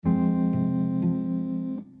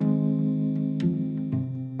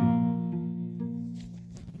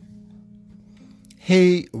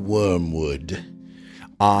Hey, Wormwood.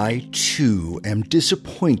 I, too, am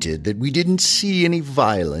disappointed that we didn't see any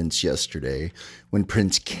violence yesterday when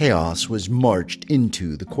Prince Chaos was marched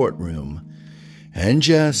into the courtroom. And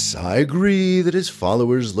yes, I agree that his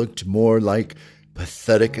followers looked more like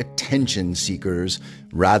pathetic attention seekers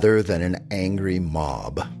rather than an angry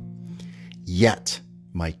mob. Yet,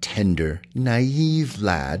 my tender, naive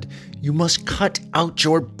lad, you must cut out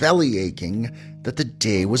your belly aching that the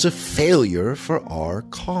day was a failure for our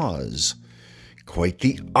cause. Quite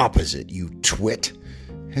the opposite, you twit,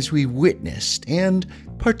 as we witnessed and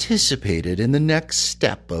participated in the next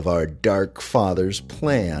step of our Dark Father's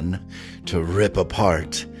plan to rip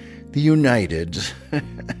apart the United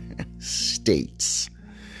States,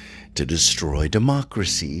 to destroy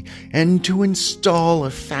democracy, and to install a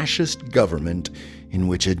fascist government in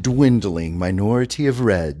which a dwindling minority of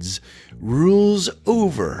Reds rules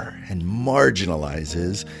over and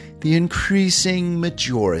marginalizes the increasing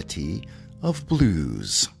majority of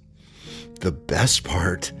Blues. The best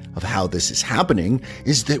part of how this is happening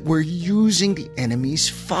is that we're using the enemy's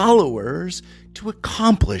followers to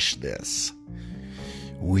accomplish this.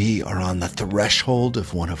 We are on the threshold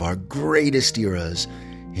of one of our greatest eras,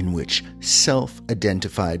 in which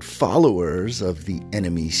self-identified followers of the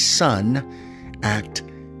enemy's son act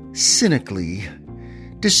cynically,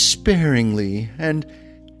 despairingly, and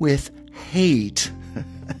with hate.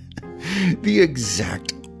 The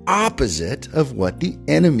exact opposite of what the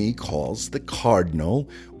enemy calls the cardinal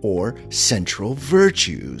or central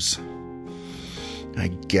virtues. I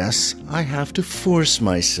guess I have to force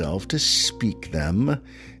myself to speak them,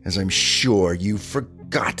 as I'm sure you've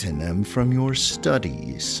forgotten them from your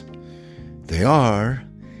studies. They are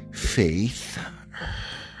faith,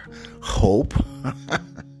 hope,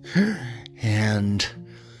 and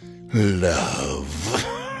love.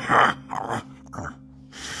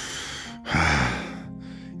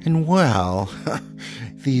 And while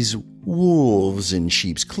these wolves in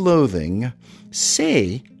sheep's clothing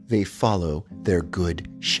say they follow their good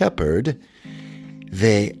shepherd,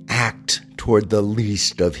 they act toward the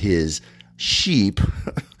least of his sheep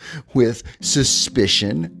with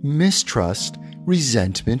suspicion, mistrust,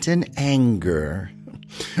 resentment, and anger.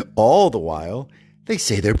 All the while, they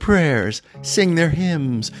say their prayers, sing their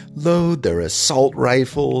hymns, load their assault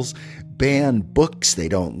rifles, ban books they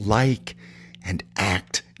don't like, and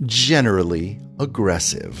act generally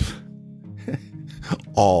aggressive.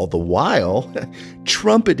 All the while,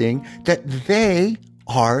 trumpeting that they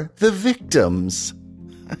are the victims.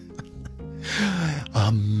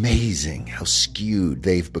 Amazing how skewed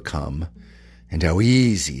they've become and how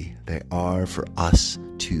easy they are for us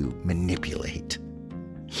to manipulate.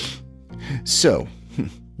 So,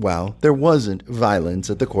 while there wasn't violence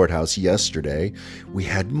at the courthouse yesterday, we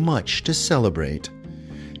had much to celebrate.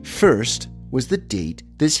 First was the date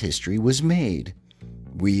this history was made.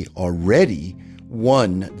 We already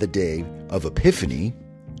won the day of Epiphany,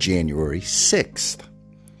 January 6th.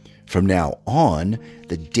 From now on,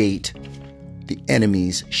 the date the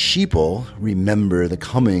enemy's sheeple remember the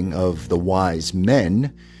coming of the wise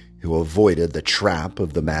men who avoided the trap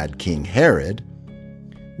of the mad King Herod,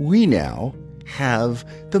 we now have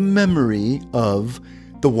the memory of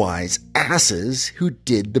the wise asses who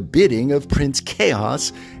did the bidding of Prince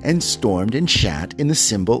Chaos and stormed and shat in the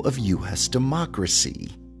symbol of U.S.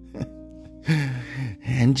 democracy.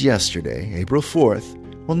 And yesterday, April 4th,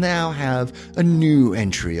 will now have a new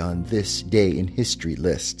entry on this day in history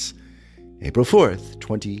lists. April 4th,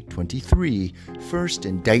 2023, first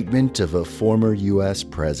indictment of a former U.S.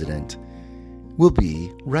 president, will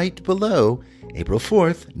be right below April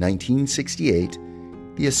 4th, 1968,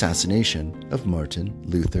 the assassination of Martin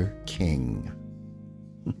Luther King.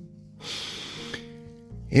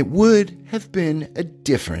 It would have been a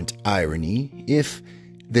different irony if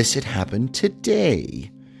this had happened today,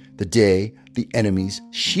 the day the enemy's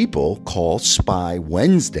sheeple call Spy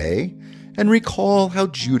Wednesday, and recall how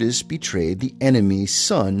Judas betrayed the enemy's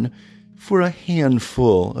son for a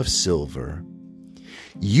handful of silver.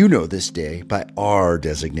 You know this day by our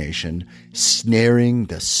designation, Snaring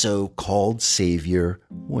the So-Called Savior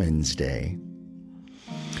Wednesday.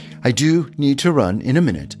 I do need to run in a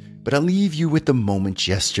minute, but I'll leave you with the moment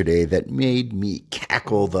yesterday that made me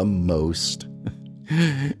cackle the most.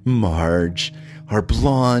 Marge, our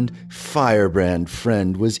blonde firebrand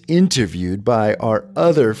friend, was interviewed by our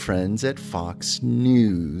other friends at Fox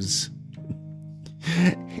News.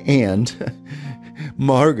 And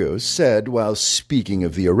Margot said, while speaking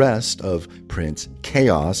of the arrest of Prince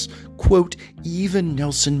Chaos, quote, "Even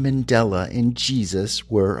Nelson Mandela and Jesus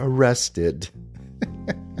were arrested."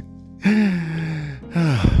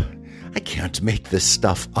 I can't make this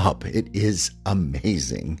stuff up. It is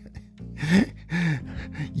amazing.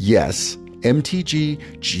 Yes,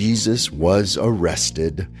 MTG, Jesus was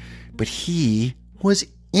arrested, but he was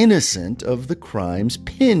innocent of the crimes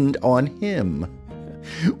pinned on him.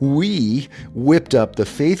 We whipped up the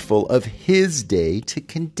faithful of his day to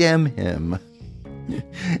condemn him.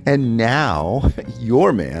 And now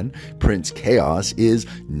your man, Prince Chaos, is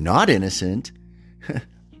not innocent.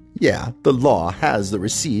 Yeah, the law has the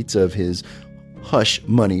receipts of his hush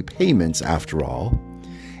money payments after all.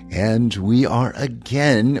 And we are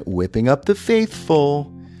again whipping up the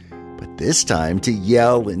faithful, but this time to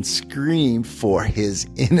yell and scream for his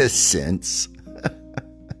innocence.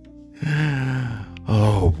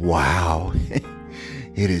 Oh, wow.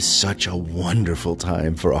 It is such a wonderful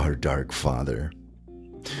time for our Dark Father.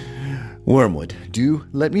 Wormwood, do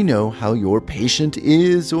let me know how your patient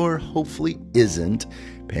is, or hopefully isn't,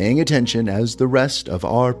 paying attention as the rest of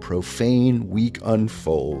our profane week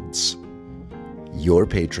unfolds. Your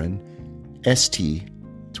patron,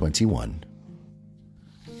 ST21.